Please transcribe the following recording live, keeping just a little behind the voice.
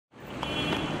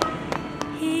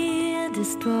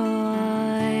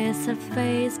destroys her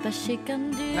face, but she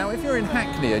can do. Now, if you're in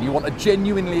Hackney and you want a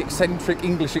genuinely eccentric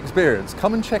English experience,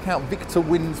 come and check out Viktor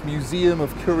Wynd's Museum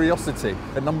of Curiosity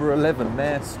at number 11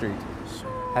 Mare Street.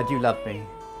 Had you loved me,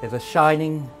 if a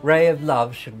shining ray of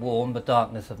love should warm the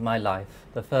darkness of my life,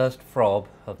 the first throb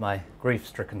of my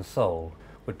grief-stricken soul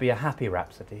would be a happy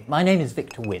rhapsody. My name is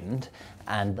Viktor Wynd,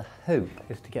 and the hope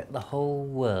is to get the whole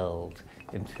world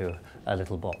into a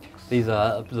little box. These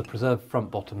are the preserved front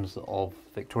bottoms of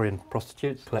Victorian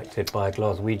prostitutes, collected by a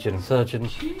Glaswegian surgeon.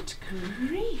 Good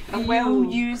grief. A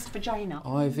well-used vagina.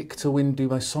 I, Viktor Wynd, do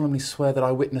most solemnly swear that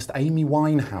I witnessed Amy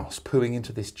Winehouse pooing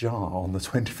into this jar on the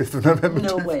 25th of November.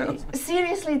 No way.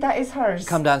 Seriously, that is hers.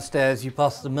 Come downstairs, you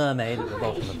pass the mermaid at the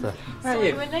bottom of the... Where are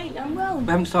you? We're late, I'm well. We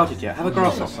haven't started yet. Have a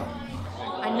grasshopper.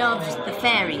 I love the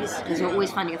fairies, because you're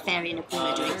always finding a fairy in a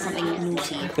corner doing something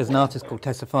naughty. There's an artist called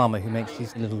Tessa Farmer who makes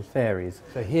these little fairies.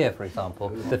 So here, for example,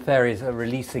 the fairies are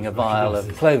releasing a vial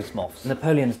of clothes moths.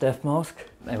 Napoleon's death mask.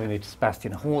 Then we move to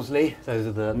Sebastian Horsley. Those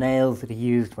are the nails that he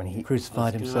used when he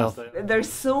crucified himself.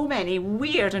 There's so many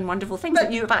weird and wonderful things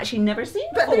that you've actually never seen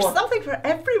before. But there's something for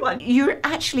everyone. You're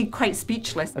actually quite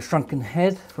speechless. A shrunken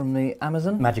head from the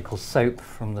Amazon. Magical soap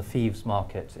from the Thieves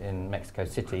Market in Mexico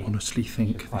City. I honestly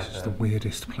think this is the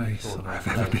weirdest place that I've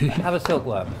ever been. Have a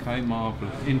silkworm. Okay,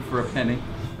 marvellous. In for a penny.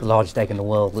 The largest egg in the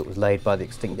world that was laid by the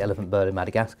extinct elephant bird in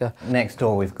Madagascar. Next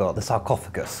door we've got the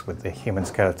sarcophagus with the human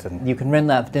skeleton. You can rent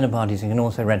that for dinner parties, you can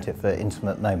also rent it for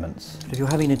intimate moments. If you're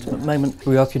having an intimate moment,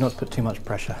 we ask you not to put too much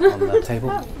pressure on the table.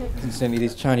 Incidentally,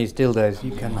 these Chinese dildos,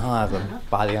 you can hire them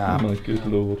by the hour. Oh my good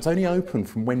lord. It's only open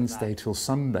from Wednesday till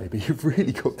Sunday, but you've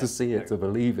really got to see it to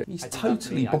believe it. He's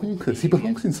totally bonkers. He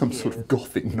belongs in some sort of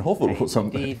gothic novel or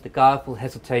something. Indeed, the guileful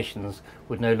hesitations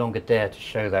would no longer dare to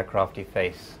show their crafty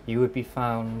face. You would be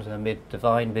found amid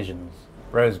divine visions.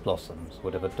 Rose blossoms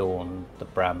would have adorned the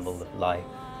bramble of life,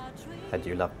 had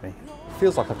you loved me.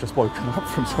 Feels like I've just woken up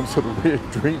from some sort of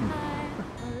weird dream.